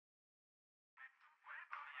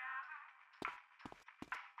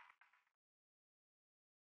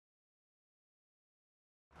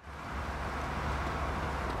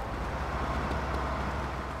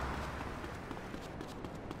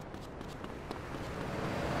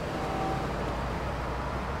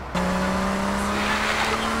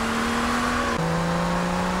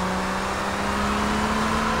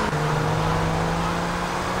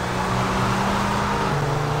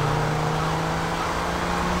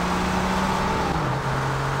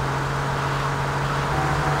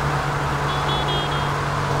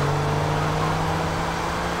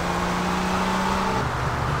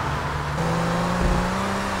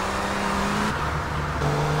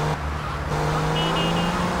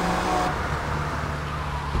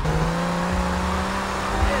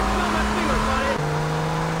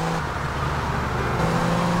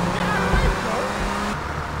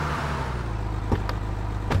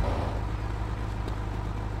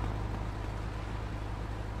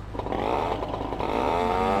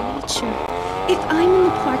If I'm in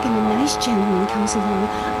the park and a nice gentleman comes along,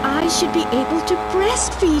 I should be able to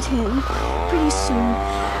breastfeed him. Pretty soon,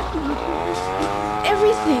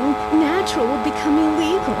 everything natural will become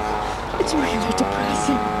illegal. It's really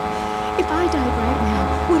depressing. If I died right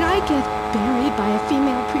now, would I get buried by a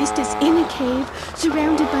female priestess in a cave,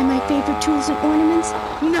 surrounded by my favorite tools and ornaments?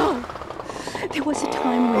 No! There was a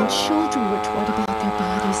time when children were taught about their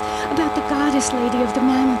bodies, about the goddess lady of the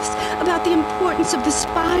mammoths, about the importance of the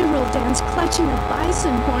spiral dance clutching a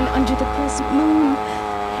bison horn under the crescent moon.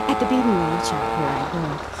 At the beating wheel shop where I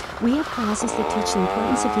work, we have classes that teach the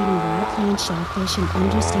importance of eating wild plant shellfish and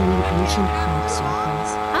understanding ancient crop circles.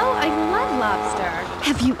 Oh, I love lobster.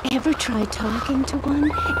 Have you ever tried talking to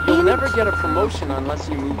one? You'll never get a promotion unless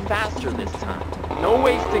you move faster this time. No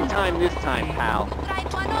wasting time this time, pal.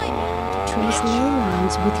 Trace ley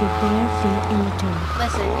lines with your bare feet in the dirt.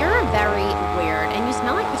 Listen, you're very weird, and you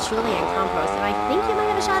smell like patchouli and compost, and I think you might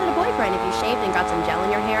have a shot at a boyfriend if you shaved and got some gel in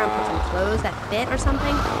your hair and put some clothes that fit or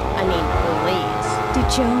something. I mean, please. Did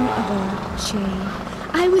Joan of Arc shave?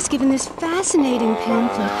 I was given this fascinating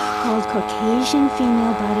pamphlet called Caucasian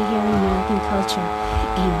Female Body Hair in American Culture.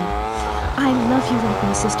 Amy, I love you like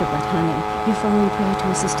my sister, but honey, you're falling prey to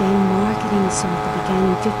a sustained marketing assault that began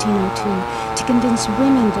in 1502 to convince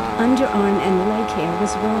women that underarm and leg hair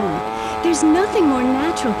was wrong. There's nothing more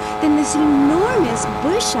natural than this enormous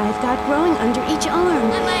bush I've got growing under each arm.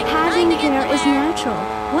 Having hair is natural.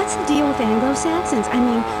 What's the deal with Anglo-Saxons? I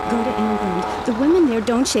mean, go to England. The women there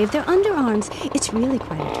don't shave their underarms. It's really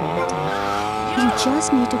quite attractive. You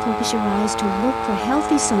just need to focus your eyes to look for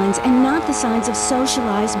healthy signs and not the signs of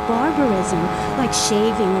socialized barbarism, like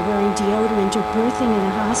shaving or wearing deodorant or birthing in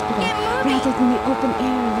a hospital, rather than the open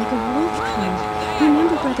air like a wolf cub.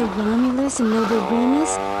 Remember Brother Romulus and Noble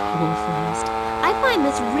Remus? Wolf-raised. I find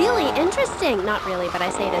this really interesting. Not really, but I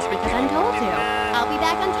say this because I'm told to. I'll be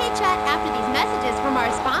back on K-Chat after these messages from our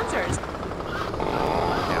sponsors.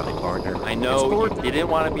 Howdy, partner. I know you didn't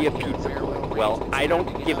want to be a pizza boy. Well, I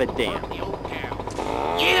don't give a damn.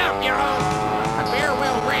 Get up, you all! At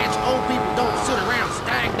Farewell Ranch, old people don't sit around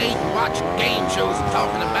stagnating, watching game shows and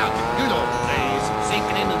talking about the good old days,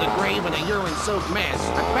 sinking into the grave in a urine-soaked mess.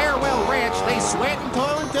 At Farewell Ranch, they sweat and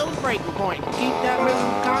toil until the breaking point to keep that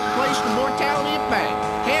miserable contemplation of mortality at bay.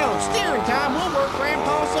 Hell, at steering time, we'll work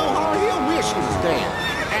Grandpa so hard he'll wish he was dead.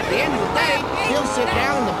 At the end of the day, he'll sit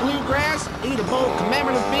down in the bluegrass, eat a bowl of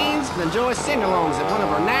commemorative beans, and enjoy sing-alongs at one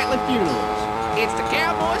of our nightly funerals. It's the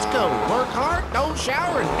cowboy's code. Work hard, don't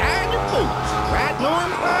shower, and die in your boots. Right, Norm?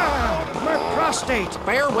 My prostate.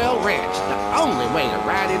 Farewell Ranch, the only way to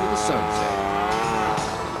ride into the sunset.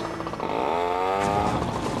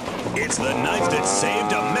 It's the knife that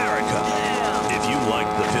saved America. If you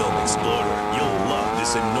liked the film Exploder, you'll love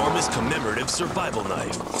this enormous commemorative survival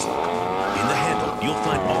knife. In the handle, you'll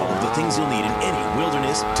find all of the things you'll need in any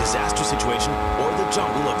wilderness, disaster situation, or the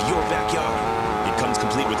jungle of your backyard. It comes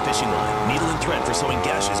complete with fishing line, needle and thread for sewing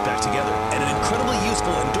gashes back together, and an incredibly useful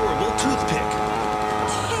and durable toothpick.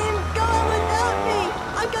 Can't go without me!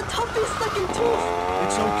 I've got toughy-sucking tooth!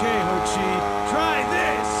 It's okay, Ho-Chi. Try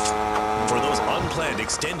this! For those unplanned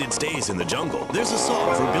extended stays in the jungle, there's a saw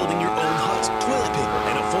for building your own hut, toilet paper,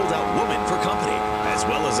 and a fold-out woman for company, as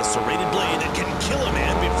well as a serrated blade that can kill a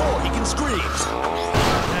man before he can scream.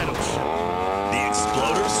 That'll show. The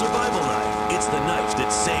Exploder Survival Knife. It's the knife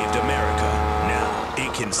that saved America. Now,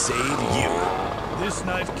 it can save you. This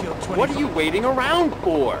knife killed 20. What are you waiting around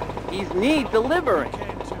for? These need delivering.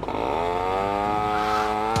 Whatever.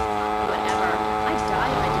 I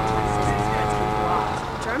die if I didn't have scissors, threads, and claws.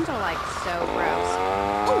 Germs are like so gross.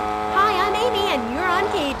 Oh, hi, I'm Amy, and you're on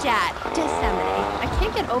K-Chat. Disseminate. I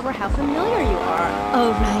can't get over how familiar you are.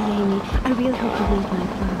 Oh, right, Amy. I really hope you read my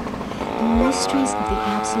book. The mysteries of the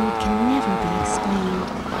absolute can never be explained.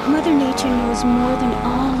 Mother Nature knows more than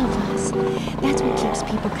all of us. That's what keeps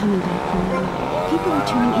people coming back for more. People are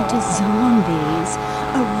turning into zombies.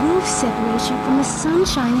 A roof separates you from the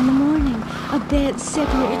sunshine in the morning. A bed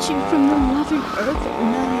separates you from the loving earth at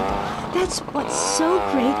night. That's what's so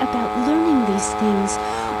great about learning these things.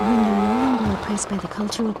 When you're no longer oppressed by the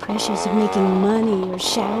cultural pressures of making money or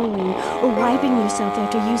showering or wiping yourself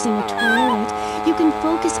after using a toilet, you can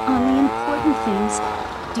focus on the important things.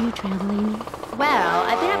 Do you travel, Amy? Well,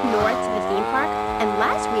 I've been up north to the theme park, and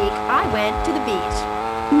last week I went to the beach.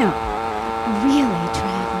 No, really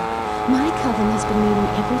travel. My coven has been meeting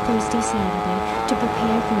every Thursday, Saturday to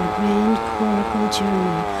prepare for a grand coracle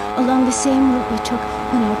journey along the same route we took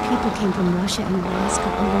when our people came from Russia and Alaska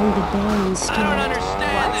along the Bering Strait. I don't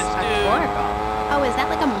understand this, A dude. coracle? Oh, is that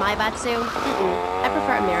like a Maibatsu? I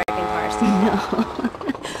prefer American cars. No.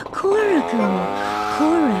 Coracle.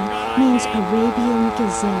 Cora means Arabian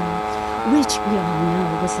gazelle. which we all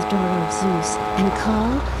know was the daughter of Zeus, and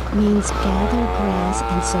Kal means gather grass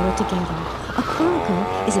and sew it together. A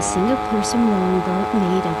coracle is a single-person rowing boat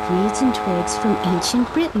made of reeds and twigs from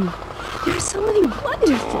ancient Britain. There are so many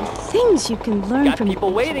wonderful things you can learn Got from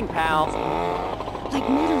people waiting, pal. like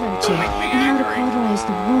metallurgy and how to cauterize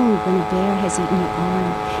the wound when a bear has eaten your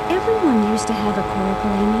arm. Everyone used to have a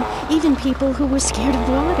coracle, Amy, even people who were scared of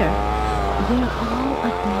water. We're all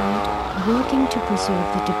about working to preserve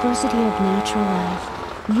the diversity of natural life.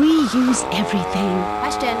 Reuse everything.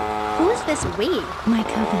 Question, who's this we? My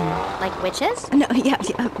coven. Like witches? No, yes,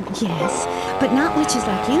 but not witches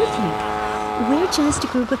like you think. We're just a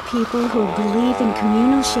group of people who believe in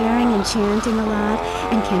communal sharing and chanting a lot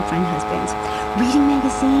and can't find husbands. Reading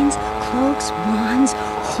magazines, cloaks, wands,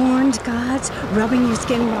 horned gods, rubbing your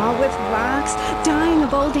skin raw with rocks, dying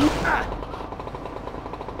of old age.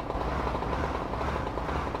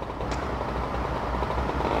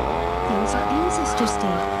 Things our ancestors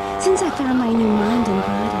did. Since I found my new mind and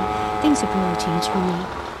body, things have really changed for me.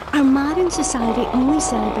 Our modern society only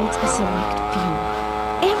celebrates a select few.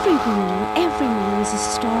 Every woman, every man is a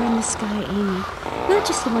star in the sky, Amy. Not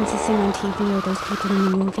just the ones that sing on TV or those people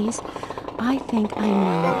in the movies. I think I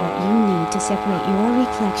know what you need to separate your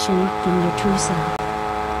reflection from your true self.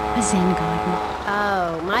 A Zen garden.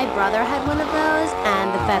 Oh, my brother had one of those,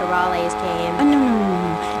 and the federales came.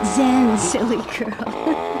 No. Zen, silly girl.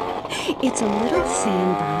 It's a little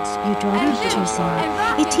sandbox you draw pictures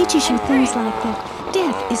in. It teaches you things like that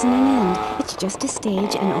death isn't an end. It's just a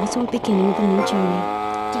stage and also a beginning of a new journey.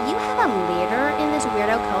 Do you have a leader in this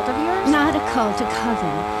weirdo cult of yours? Not a cult, a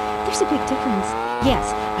coven. There's a big difference. Yes,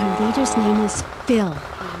 our leader's name is Phil.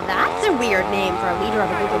 That's a weird name for a leader of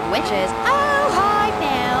a group of witches. Oh, hi,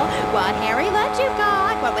 Phil. What hairy lunch you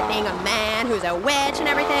got? What with being a man who's a witch and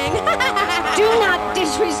everything? Do not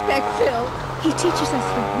disrespect Phil. He teaches us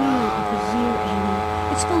the wheel of the year, Amy.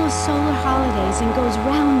 It's full of solar holidays and goes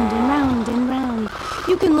round and round and round.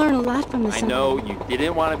 You can learn a lot from the sun. I know you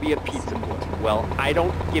didn't want to be a pizza boy. Well, I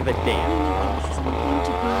don't give a damn. It's something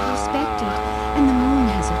to be respected. And the moon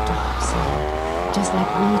has a dark side, just like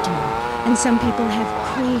we do. And some people have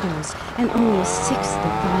craters and only a sixth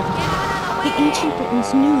of gravity. The ancient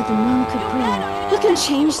Britons knew the moon could breathe. We can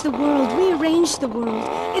change the world, rearrange the world.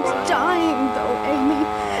 It's dying, though, Amy.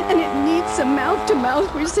 And it needs some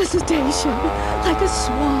mouth-to-mouth resuscitation, like a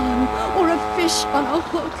swan or a fish on a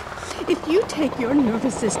hook. If you take your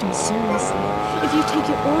nervous system seriously, if you take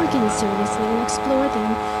your organs seriously and explore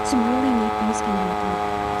them, some really neat things can happen.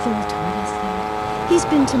 Phil taught us that. He's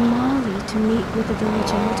been to Mali to meet with the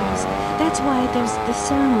village elders. That's why there's the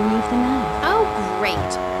ceremony of the knife. Oh,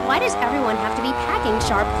 great. Why does everyone have to be packing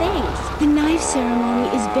sharp things? The knife ceremony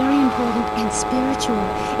is very important and spiritual.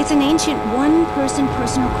 It's an ancient one-person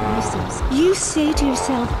personal crisis. You say to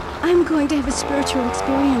yourself, I'm going to have a spiritual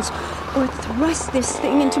experience, or thrust this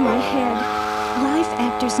thing into my head. Life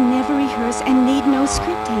actors never rehearse and need no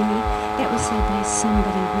script, Amy. That was said by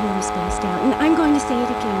somebody really spaced out. And I'm going to say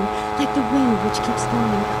it again, like the wind which keeps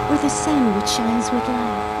blowing, or the sun which shines with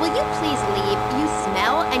life. Will you please leave? You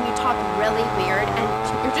smell and you talk really weird and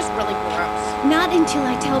you're just really gross. Not until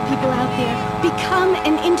I tell people out there, become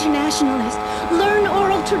an internationalist. Learn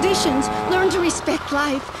oral traditions. Learn to respect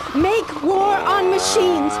life. Make war on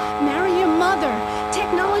machines. Marry your mother.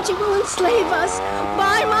 Technology will enslave us.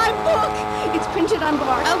 Buy my book. It's printed on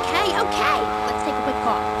bark. Okay. Let's take a quick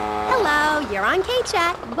call. Hello, you're on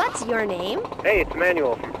K-Chat. What's your name? Hey, it's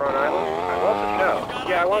Emmanuel from Front Island. I love the show.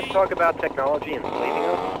 Yeah, I want to talk about technology enslaving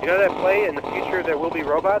us. You know that play, In the Future There Will Be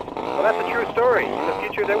Robots? Well, that's a true story. In the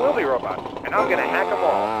future there will be robots. And I'm gonna hack them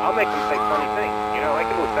all. I'll make them say funny things. You know, I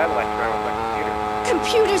can move satellites around with my computer.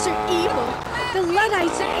 Computers are evil. The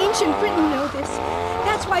Luddites of ancient Britain know this.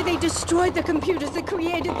 That's why they destroyed the computers that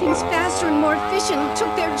created things faster and more efficient and took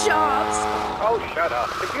their jobs. Oh, shut up.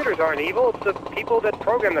 Computers aren't evil. It's the people that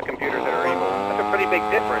program the computers that are evil. That's a pretty big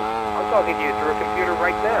difference. I'm talking to you through a computer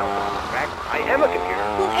right now. In fact, I am a computer.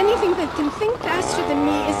 Well, anything that can think faster than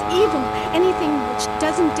me is evil. Anything which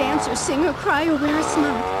doesn't dance or sing or cry or wear a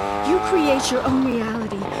smock. You create your own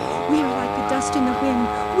reality. We are like the dust in the wind.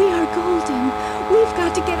 We are golden. We've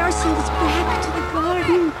got to get ourselves back to the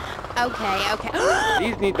garden. Okay.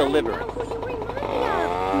 These need delivered. Who you remind me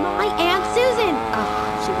of? My Aunt Susan. Oh,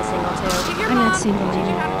 she was single too. I'm not single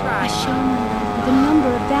anymore. I share my life with a number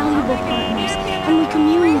of valuable partners, and we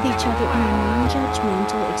commune with each other in a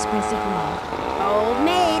non-judgmental, expressive way. Old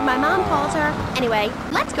maid, my mom calls her. Anyway,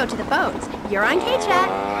 let's go to the phones. You're on K-Chat.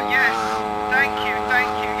 Yes, thank you.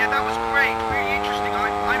 Yeah, that was great. Really interesting.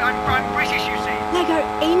 I'm British, you see. Like our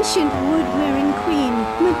ancient wood-wearing queen,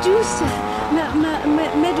 Medusa.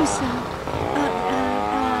 Medusa.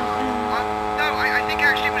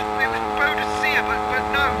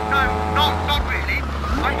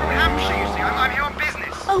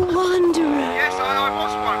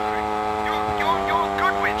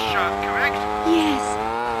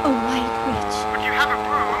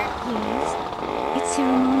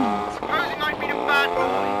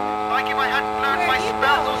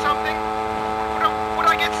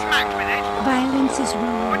 is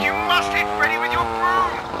wrong. But you must hit Freddy with your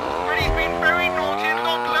broom. Freddy's been very naughty and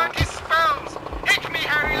not learned his spells. Hit me,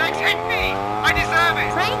 Harry Legs, hit me. I deserve it.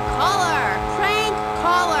 Prank caller! Prank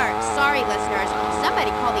caller! Sorry, listeners.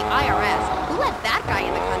 Somebody call the IRS. Who let that guy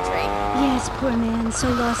in the country? Yes, poor man, so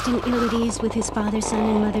lost and ill at ease with his father, son,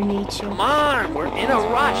 and Mother Nature. Come on, we're in a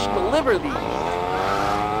rush. Deliver these.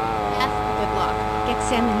 F, good luck.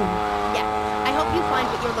 Gethsemane. Yeah, I hope you find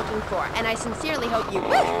what you're looking for, and I sincerely hope you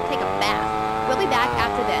take a bath. We'll be back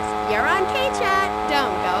after this. You're on K-Chat.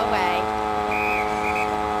 Don't go away.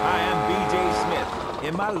 Hi, I'm B.J. Smith.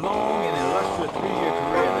 In my long and illustrious 3-year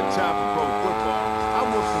career at the top of pro football, I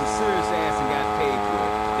worked some serious ass and got paid for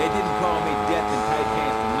it. They didn't call me death and tight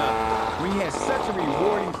pants for nothing. When you have such a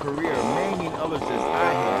rewarding career maiming others as I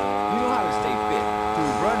have, you know how to stay fit.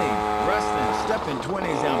 Through running, wrestling, stepping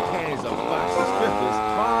 20s down panties of foxy strippers,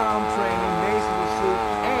 firearm training, nasal pursuit,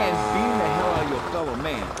 and beating the hell out of your fellow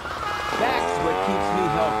man. That's what keeps me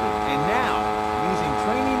healthy. And now, using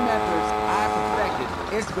training methods I perfected,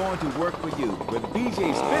 it's going to work for you. With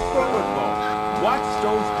BJ's Fit for Football, watch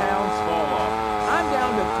those pounds fall off. I'm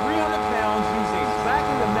down to 300 pounds using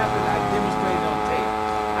exactly the method I demonstrated on tape.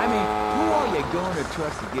 I mean, who are you going to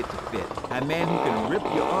trust to get to fit? A man who can rip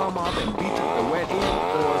your arm off and beat you with a wet end?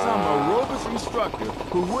 Or some aerobics instructor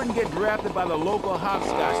who wouldn't get drafted by the local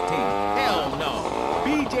hopscotch team? Hell no.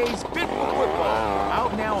 BJ's Fit for Football,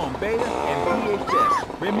 out now on beta and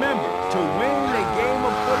VHS. Remember, to win the game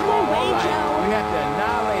of football in life, you have to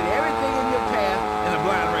annihilate everything in your path in a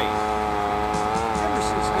blind race. Ever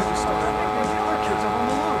since Baby started, our kids are home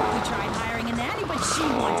alone. We tried hiring a nanny, but she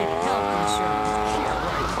wanted health insurance. Yeah,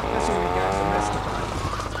 right. That's when we got domesticated.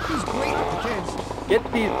 He's great with the kids. Get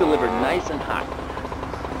these delivered nice and hot.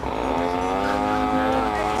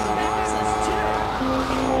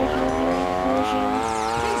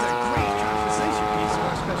 These are great conversation pieces for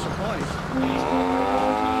our special parties.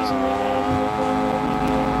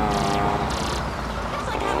 It's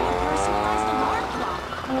like having a personalized alarm clock.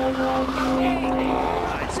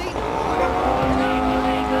 Let's eat.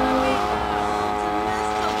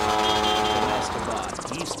 Domesticate.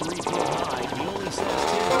 He's 3 foot high. He only says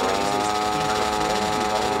 10 phrases. He's the friend you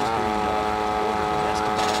always dreamed of. Order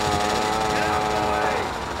Domesticate. Get out of the way.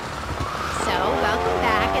 So, welcome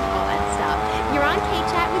back and all that stuff. You're on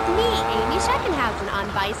K-Chat with me, Amy Scheckenhausen, on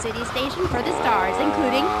Vice City Station for the stars,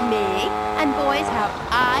 including me. And boys, have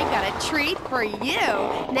I got a treat for you.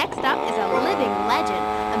 Next up is a living legend,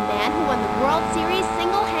 a man who won the World Series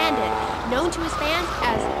single-handed, known to his fans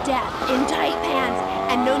as Death in Tight Pants,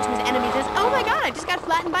 and known to his enemies as, oh my god, I just got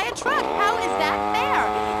flattened by a truck. How is that fair?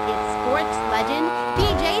 It's sports legend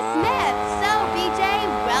B.J. Smith. So, B.J.,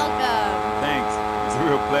 welcome. Thanks. It's a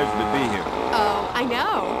real pleasure to be here. Oh, I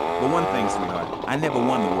know. But one thing, sweetheart, I never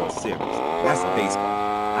won the World Series. That's baseball.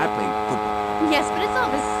 I played football. Yes, but it's all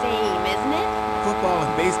the same, isn't it? Football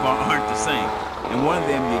and baseball aren't the same. In one of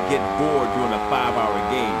them, you get bored during a 5-hour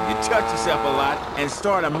game. You touch yourself a lot and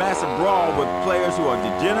start a massive brawl with players who are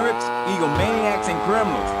degenerates, egomaniacs, and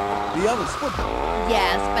criminals. The other's football.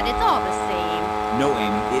 Yes, but it's all the same. No,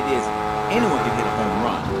 Amy, it isn't. Anyone can hit a home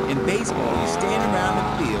run. In baseball, you stand around the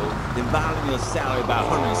field, dividing your salary by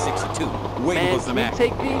 162, waiting Man, for some can you action.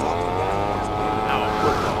 take these? Now,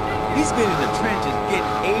 football. He's been in the trenches getting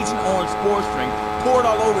Agent Orange sports drink poured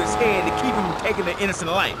all over his head to keep him from taking an innocent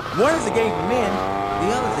life. One is a game for men,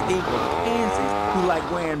 the other is a game for pansies who like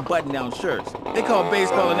wearing button-down shirts. They call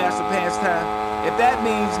baseball a national pastime. If that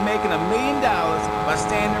means making $1 million by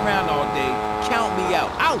standing around all day, count me out.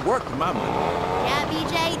 I'll work for my money. Yeah,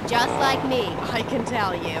 BJ, just like me, I can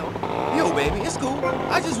tell you. Yo, baby, it's cool.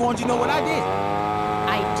 I just want you to know what I did.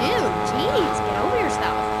 I do. Jeez, get over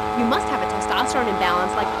yourself. You must have a testosterone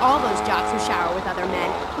imbalance like all those jocks who shower with other men.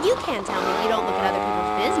 You can't tell me you don't look at other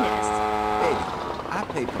people's business. Baby, I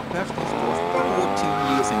played professional sports for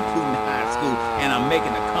 14 years, including high school, and I'm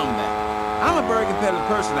making a comeback. I'm a very competitive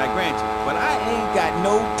person, I grant you, but I ain't got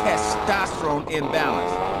no testosterone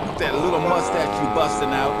imbalance. That little mustache you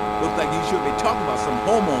busting out looks like you should be talking about some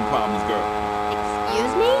hormone problems, girl.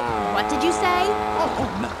 Excuse me? What did you say? Oh,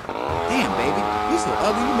 nothing. Damn, baby, you so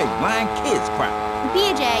ugly you make blind kids cry.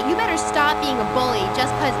 BJ, you better stop being a bully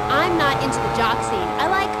just because I'm not into the jock scene. I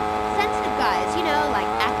like sensitive guys, you know, like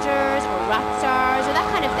actors or rock stars or that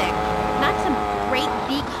kind of thing. Not some great,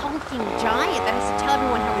 big, hulking giant that has to tell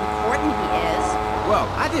everyone how important he is. Well,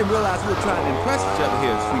 I didn't realize we were trying to impress each other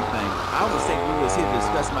here, sweet thing. I was thinking we was here to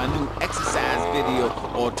discuss my new exercise video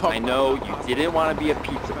or talk. I know you didn't want to be a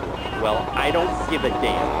pizza boy. Well, I don't give a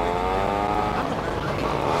damn.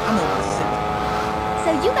 I'm on my set. So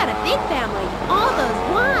you got a big family, all those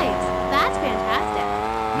wives. That's fantastic.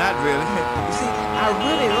 Not really. You see, I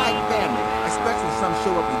really like family, especially some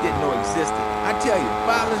show up you didn't know existed. I tell you,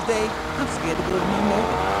 Father's Day, I'm scared to go to no more.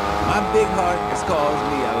 My big heart has caused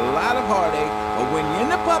me a lot of heartache, but when you're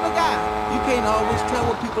in the public eye, you can't always tell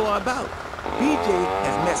what people are about. BJ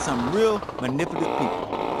has met some real manipulative people.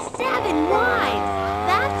 7 wives!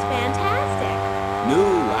 That's fantastic. No,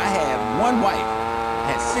 I have one wife.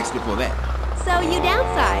 I had 6 before that. So you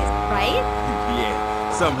downsized, right? Yeah,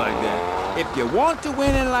 something like that. If you want to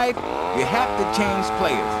win in life, you have to change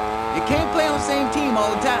players. You can't play on the same team all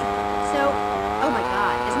the time. So, oh my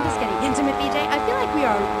God, isn't this getting intimate, BJ? I feel like we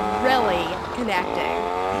are really connecting.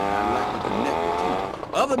 Yeah, I'd like to connect with you.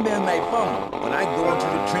 Other men may phone, but I go into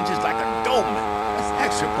the trenches like a doorman. That's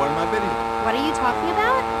actually part of my video. What are you talking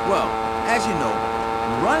about? Well, as you know,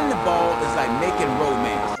 running the ball is like making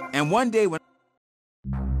romance. And one day when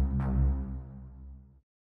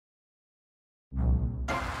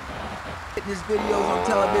fitness videos on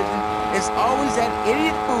television, it's always that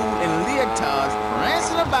idiot fool in leotards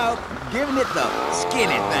prancing about, giving it the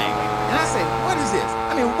skinny thing. And I say, what is this?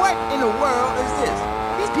 I mean, what in the world is this?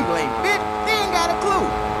 These people ain't fit. They ain't got a clue.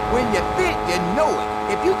 When you're fit, you know it.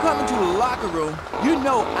 If you come into the locker room, you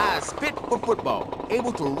know I is fit for football,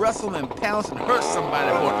 able to wrestle and pounce and hurt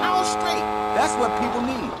somebody for an hour straight. That's what people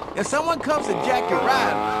need. If someone comes to jack your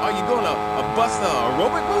ride, are you gonna bust a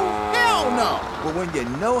aerobic move? Hell no! But when you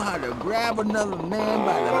know how to grab another man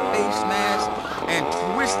by the face mask and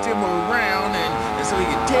twist him around and so he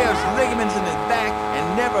can tear his ligaments in his back and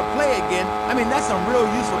never play again, I mean, that's some real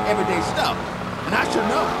useful everyday stuff. And I should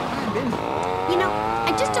know. I've been there. You know,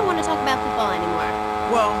 I just don't want to talk about football anymore.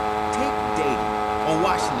 Well, take dating or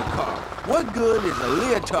washing the car. What good is a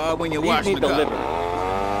leotard when you're washing the car?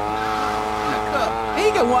 And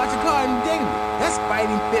you can wash a car and date me. That's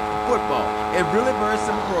fighting fit for football. It really very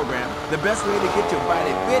simple program. The best way to get your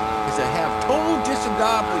body fit is to have total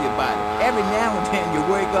disregard for your body. Every now and then you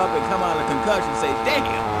wake up and come out of a concussion and say, damn,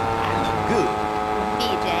 I look good.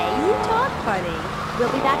 BJ, you talk funny.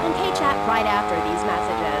 We'll be back on K-Chat right after these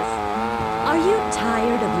messages. Are you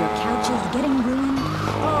tired of your couches getting ruined?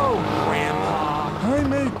 Oh, Grandpa. I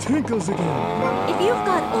made tinkles again. If you've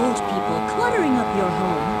got old people cluttering up your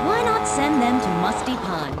home, why not send them to Musty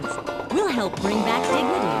Ponds? We'll help bring back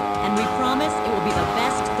dignity, and we promise it will be the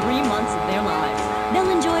best 3 months of their lives. They'll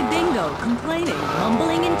enjoy bingo, complaining,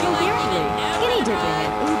 mumbling incoherently, skinny dipping,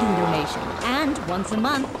 and organ donation. And once a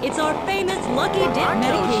month, it's our famous Lucky Dip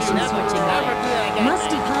medication switching night.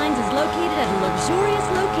 Musty Pines is located at a luxurious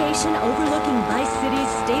location overlooking Vice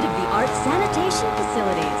City's state-of-the-art sanitation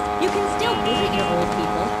facilities. You can still visit your old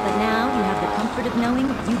people, but now you have the comfort of knowing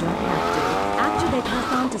you don't have to. After they pass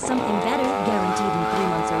on to something better, guaranteed in 3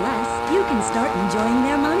 months or less, you can start enjoying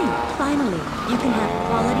their money. Finally, you can have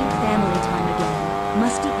quality family time again.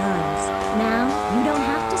 Musty Pines. Now, you don't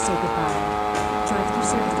have to say goodbye. Drive-through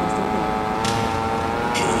service also there.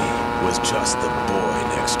 He was just the boy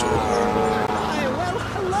next door. Why, well,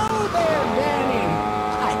 hello there, Danny.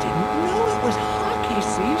 I didn't know it was hockey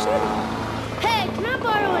season. Hey, can I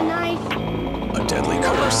borrow a knife? A deadly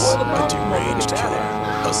curse, a deranged killer,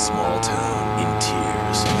 a small town in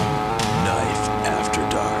tears. Knife After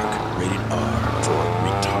Dark, rated R for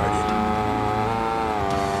retarded.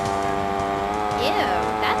 Ew,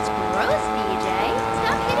 that's gross, BJ.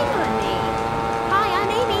 Stop hitting on me. Hi, I'm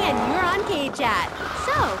Amy, and you're on K-Chat.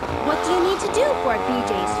 So, what do you need to do for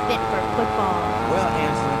BJ's fit for football? Well,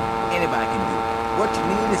 Angela, anybody can do it. What you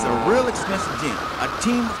need is a real expensive gym, a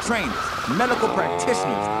team of trainers, medical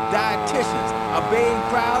practitioners, dietitians, a baying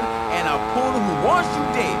crowd, and a opponent who wants you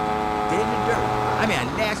dead. Dead in the dirt. I mean, a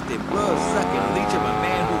nasty, blood-sucking leech of a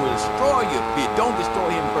man who will destroy you if you don't destroy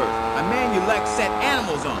him first. A man you like set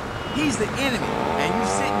animals on. He's the enemy, and you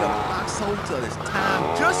sit in your foxhole till it's time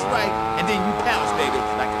just right, and then you pounce, baby,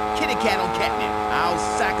 like a kitty cat on catnip. I'll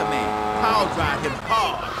sack a man, power drive him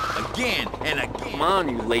hard, again and again. Come on,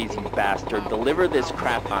 you lazy bastard. Deliver this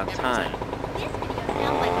crap on time. This video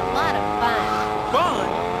sounds like a lot of fun. Fun?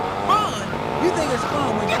 Fun? You think it's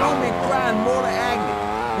fun when grown men cry in mortal agony?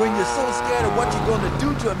 When you're so scared of what you're going to do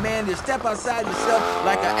to a man, you step outside yourself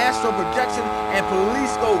like an astral projection and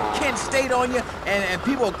police go Kent State on you and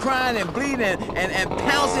people are crying and bleeding and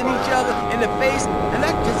pouncing each other in the face, and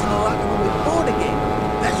that's just in the locker room before the game.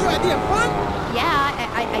 That's your idea of fun? Yeah,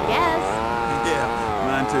 I guess. Yeah,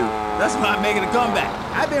 mine too. That's why I'm making a comeback.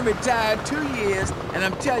 I've been retired 2 years, and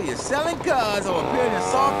I'm telling you, selling cars or appearing in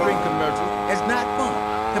soft drink commercials is not fun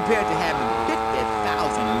compared to having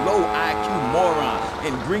 50,000 low IQ morons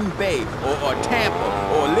in Green Bay or Tampa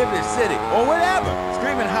or Liberty City or whatever,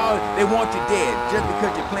 screaming how they want you dead just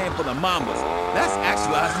because you're playing for the Mambas. That's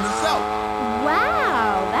actualizing yourself.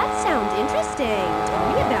 Wow, that sounds interesting. Tell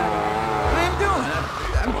me about it. What I'm doing?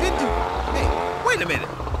 I'm fit to... Hey, Wait a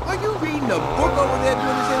minute. Are you reading a book over there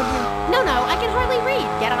during this interview? No, I can hardly read.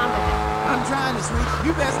 Get on with it. I'm trying to, sweet.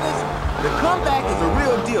 You best listen. The comeback is a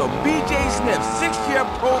real deal. B.J. Smith, 6-year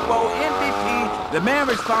Pro Bowl MVP, the man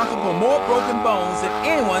responsible for more broken bones than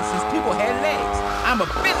anyone since people had legs. I'm a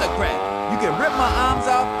fiddler-crack. You can rip my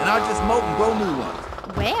arms off, and I'll just mold and grow new ones.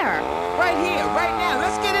 Where? Right here, right now.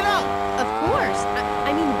 Let's get it on. Of course.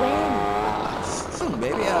 I mean, when? Soon,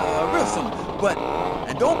 baby. Real soon.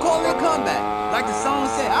 And don't call it a comeback. Like the song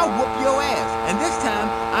said, I'll whoop your ass. And this time,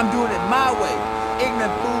 I'm doing it my way.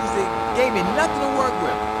 Ignorant fools that gave me nothing to work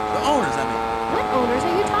with. The owners, I mean. What owners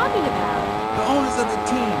are you talking about? The owners of the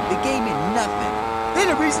team. They gave me nothing. They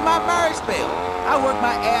the reason my marriage failed. I worked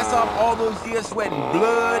my ass off all those years sweating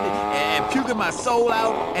blood and puking my soul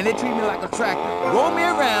out, and they treat me like a tractor. Roll me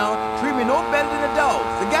around, treat me no better than a dog.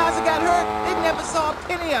 The guys that got hurt, they never saw a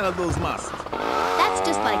penny out of those muscles. That's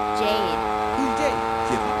just like Jade. Who's Jade?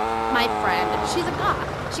 Jimmy. My friend. She's a cop.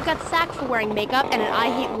 She got sacked for wearing makeup and an I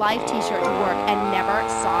Hate Life t-shirt to work and never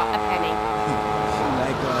saw a penny.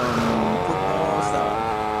 Like, football stuff.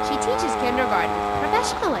 She teaches kindergarten,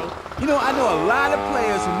 professionally. You know, I know a lot of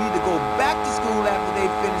players who need to go back to school after they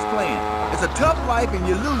finish playing. It's a tough life and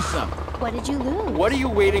you lose something. What did you lose? What are you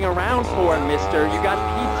waiting around for, mister? You got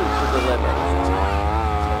pizza to deliver.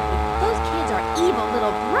 Those kids are evil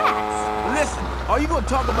little brats. Listen, are you going to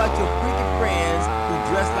talk about your freaky friends who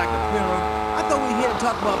dress like a funeral? I thought we were here to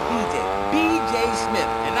talk about B.J. Smith,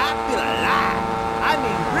 and I feel alive. I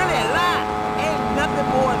mean, really alive. Ain't nothing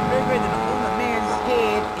more bigger than holding a man's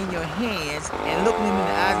head in your hands and looking him in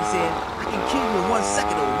the eyes and saying, I can kill you in 1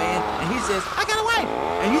 second, old man. And he says, I got a wife.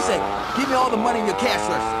 And you say, give me all the money in your cash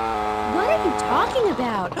register. What are you talking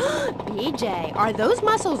about? BJ, are those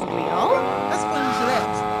muscles real? That's funny you should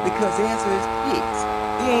ask, because the answer is yes.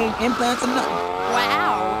 They ain't implants or nothing.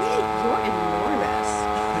 Wow, you're enormous.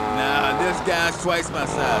 Nah, this guy's twice my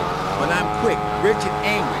size. But I'm quick, rich, and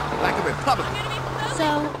angry, like a Republican. So,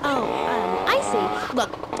 I see.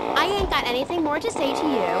 Look, I ain't got anything more to say to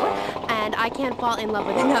you, and I can't fall in love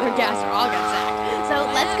with another guest or I'll get sacked. So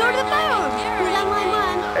let's go to the phone. Who's on line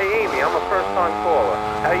 1? Hey, Amy, I'm a first-time caller.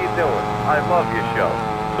 How you doing? I love your show.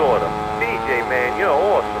 Sort of. BJ, man, you're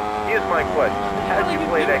awesome. Here's my question. How did you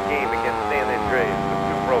play that game against San Andreas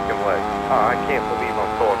with 2 broken legs? Oh, I can't believe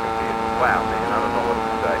I'm talking to you. Wow, man, I don't know what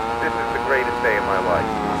to say. This is the greatest day of my life.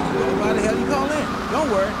 Well, why the hell you call in? Don't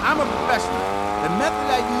worry, I'm a professional. The method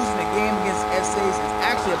I use in the game against essays is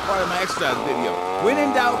actually a part of my exercise video. When in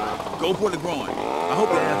doubt, go for the groin. I hope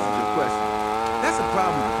that answers your question. That's a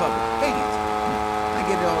problem with the public. Fans. I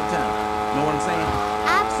get it all the time. Know what I'm saying?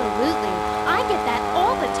 Absolutely. I get that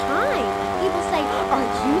all the time. People say, are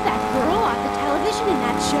you that girl off the television in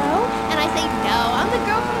that show? And I say, no, I'm the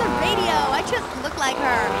girl from the radio. I just look like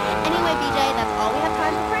her. Anyway, BJ, that's all we have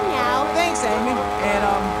time for now. Thanks, Amy. And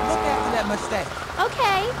look after that mustache.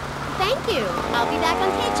 Okay. Thank you. I'll be back on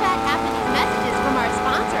K-Chat after these messages from our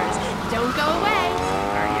sponsors. Don't go away.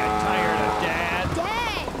 Are you tired of Dad?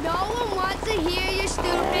 Dad, no one wants to hear your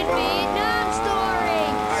stupid Vietnam story.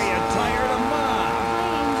 Are you tired of Mom? Hi,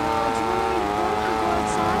 Angel. Do you want me to go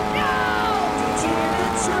outside? No!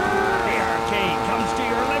 The arcade comes to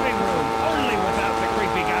your living room, only without the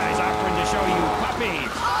creepy guys offering to show you puppies.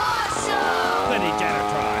 Awesome! The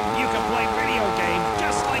Detonatron. You can play video games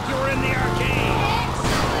just like you were in the arcade.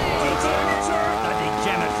 The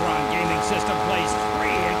Detonatron gaming system plays 3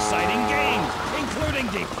 exciting games, including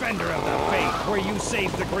Defender of the Faith, where you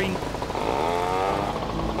save the green...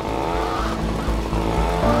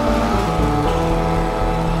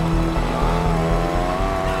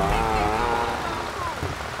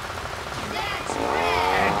 That's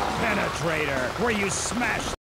red! and Penetrator, where you smash